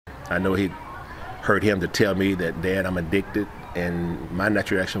I know he hurt him to tell me that, Dad, I'm addicted, and my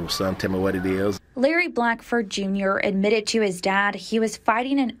natural reaction was, son, tell me what it is. Larry Blackford Jr. admitted to his dad he was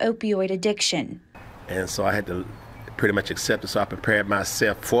fighting an opioid addiction. And so I had to pretty much accept it, so I prepared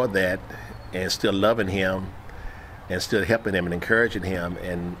myself for that and still loving him and still helping him and encouraging him.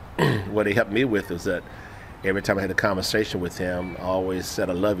 And what he helped me with is that every time I had a conversation with him, I always said,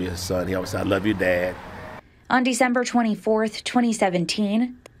 I love you, son. He always said, I love you, Dad. On December 24th,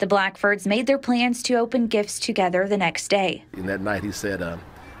 2017, the Blackfords made their plans to open gifts together the next day. And that night he said, Dad,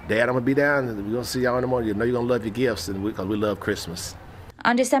 I'm going to be down. We're going to see y'all in the morning. You know you're going to love your gifts because we love Christmas.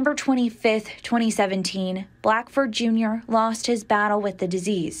 On December 25th, 2017, Blackford Jr. lost his battle with the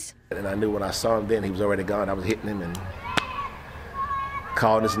disease. And I knew when I saw him then, he was already gone. I was hitting him and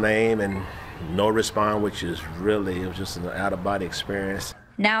calling his name and no response, which is really, it was just an out-of-body experience.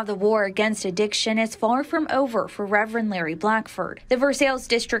 Now the war against addiction is far from over for Reverend Larry Blackford. The Versailles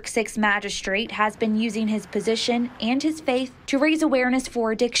District 6 magistrate has been using his position and his faith to raise awareness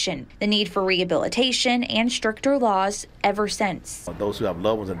for addiction, the need for rehabilitation, and stricter laws ever since. Those who have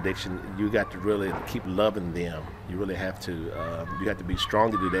loved ones in addiction, you got to really keep loving them. You really have to. You have to be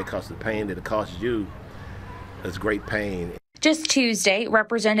strong to do that, because the pain that it causes you is great pain. Just Tuesday,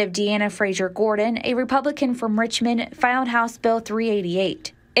 Representative Deanna Frazier Gordon, a Republican from Richmond, filed House Bill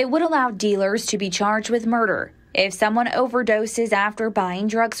 388. It would allow dealers to be charged with murder if someone overdoses after buying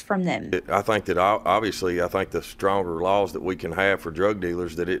drugs from them. I think that obviously, I think the stronger laws that we can have for drug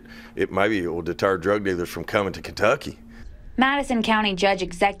dealers, that it maybe will deter drug dealers from coming to Kentucky. Madison County Judge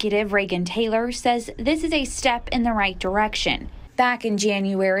Executive Reagan Taylor says this is a step in the right direction. Back in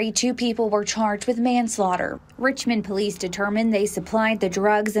January, 2 people were charged with manslaughter. Richmond police determined they supplied the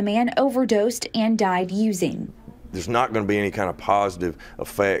drugs a man overdosed and died using. There's not going to be any kind of positive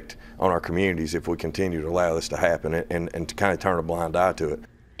effect on our communities if we continue to allow this to happen and to kind of turn a blind eye to it.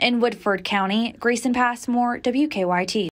 In Woodford County, Grayson Passmore, WKYT.